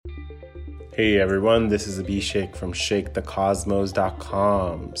Hey everyone, this is Abhishek from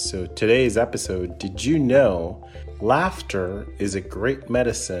ShakeTheCosmos.com. So today's episode, did you know laughter is a great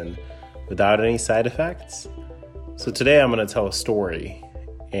medicine without any side effects? So today I'm going to tell a story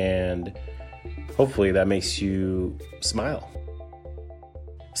and hopefully that makes you smile.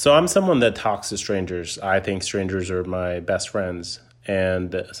 So I'm someone that talks to strangers. I think strangers are my best friends.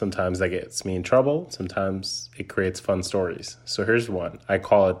 And sometimes that gets me in trouble. Sometimes it creates fun stories. So here's one. I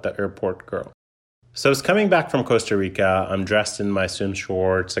call it the airport girl. So I was coming back from Costa Rica. I'm dressed in my swim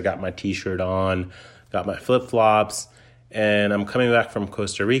shorts. I got my t-shirt on, got my flip-flops. And I'm coming back from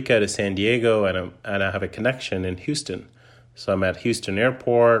Costa Rica to San Diego. And I have a connection in Houston. So I'm at Houston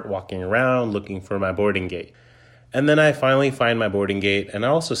Airport, walking around, looking for my boarding gate. And then I finally find my boarding gate. And I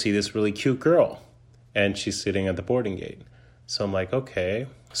also see this really cute girl. And she's sitting at the boarding gate. So I'm like, okay.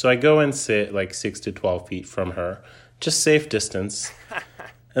 So I go and sit like 6 to 12 feet from her, just safe distance.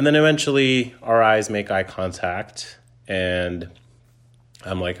 And then eventually our eyes make eye contact. And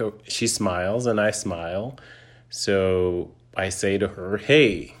I'm like, oh, she smiles and I smile. So I say to her,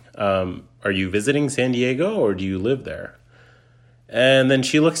 hey, are you visiting San Diego or do you live there? And then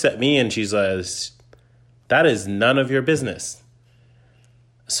she looks at me and she says, that is none of your business.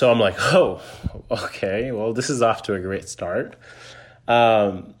 So I'm like, oh, okay, well, this is off to a great start.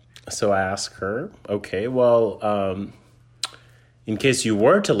 So I ask her, okay, well, in case you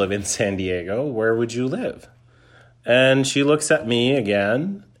were to live in San Diego, where would you live? And she looks at me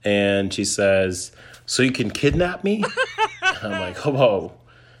again and she says, so you can kidnap me? And I'm like, oh, whoa,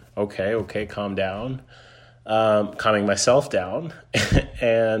 okay, calm down. Calming myself down.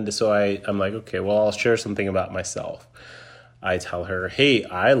 And so I'm like, okay, well, I'll share something about myself. I tell her, hey,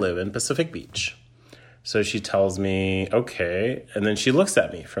 I live in Pacific Beach. So she tells me, okay. And then she looks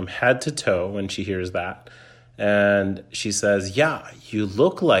at me from head to toe when she hears that. And she says, yeah, you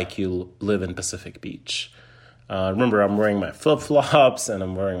look like you live in Pacific Beach. Remember, I'm wearing my flip-flops and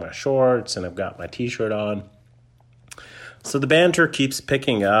I'm wearing my shorts and I've got my t-shirt on. So the banter keeps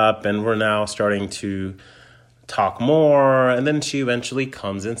picking up and we're now starting to talk more. And then she eventually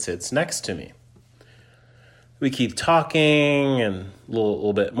comes and sits next to me. We keep talking and a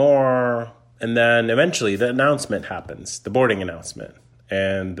little bit more. And then eventually the announcement happens, the boarding announcement.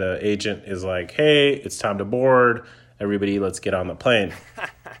 And the agent is like, hey, it's time to board. Everybody, let's get on the plane.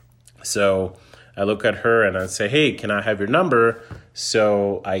 So I look at her and I say, hey, can I have your number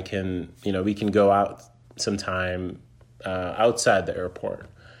so I can, we can go out sometime outside the airport.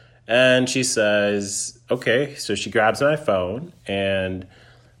 And she says, okay. So she grabs my phone and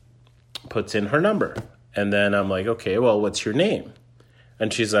puts in her number. And then I'm like, okay, well, what's your name?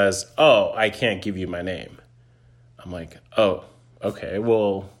 And she says, oh, I can't give you my name. I'm like, oh, okay.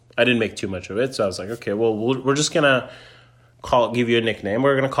 Well, I didn't make too much of it. So I was like, okay, well, we're just going to give you a nickname.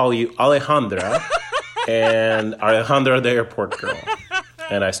 We're going to call you Alejandra and Alejandra the airport girl.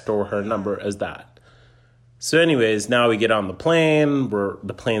 And I store her number as that. So anyways, now we get on the plane.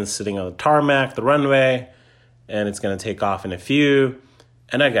 The plane's sitting on the tarmac, the runway, and it's going to take off in a few.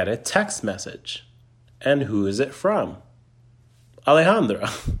 And I got a text message. And who is it from? Alejandra.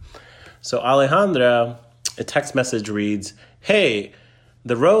 So Alejandra, a text message reads, hey,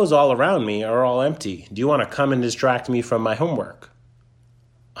 the rows all around me are all empty. Do you want to come and distract me from my homework?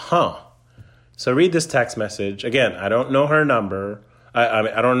 So read this text message. Again, I don't know her number.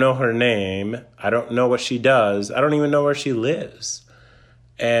 I don't know her name. I don't know what she does. I don't even know where she lives.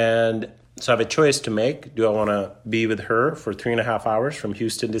 And so I have a choice to make. Do I want to be with her for 3.5 hours from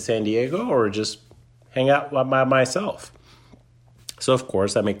Houston to San Diego or just hang out by myself? So, of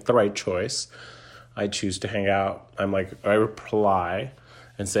course, I make the right choice. I choose to hang out. I reply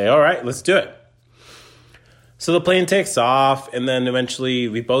and say, all right, let's do it. So the plane takes off, and then eventually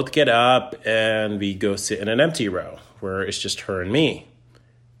we both get up and we go sit in an empty row where it's just her and me.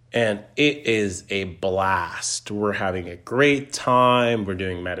 And it is a blast. We're having a great time. We're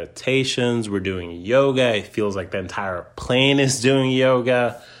doing meditations. We're doing yoga. It feels like the entire plane is doing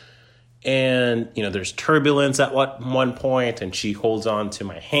yoga. And, there's turbulence at one point, and she holds on to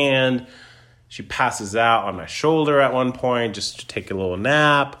my hand. She passes out on my shoulder at one point just to take a little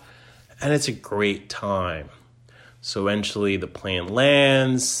nap. And it's a great time. So eventually the plane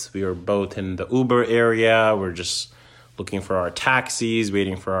lands. We are both in the Uber area. We're just looking for our taxis,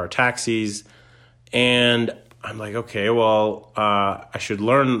 waiting for our taxis. And I'm like, okay, well, I should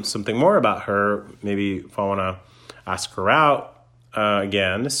learn something more about her. Maybe if I want to ask her out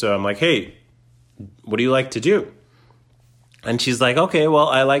again. So I'm like, hey, what do you like to do? And she's like, okay, well,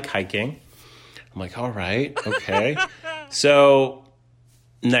 I like hiking. I'm like, all right, okay. So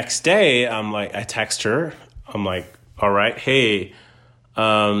next day, I text her. I'm like, all right, hey,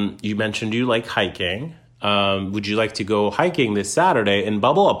 You mentioned you like hiking. Would you like to go hiking this Saturday in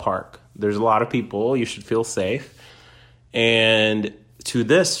Balboa Park? There's a lot of people. You should feel safe. And to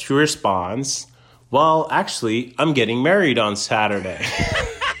this, she responds, well, actually, I'm getting married on Saturday.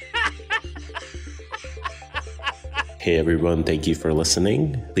 Hey everyone, thank you for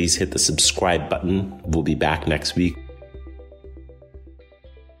listening. Please hit the subscribe button. We'll be back next week.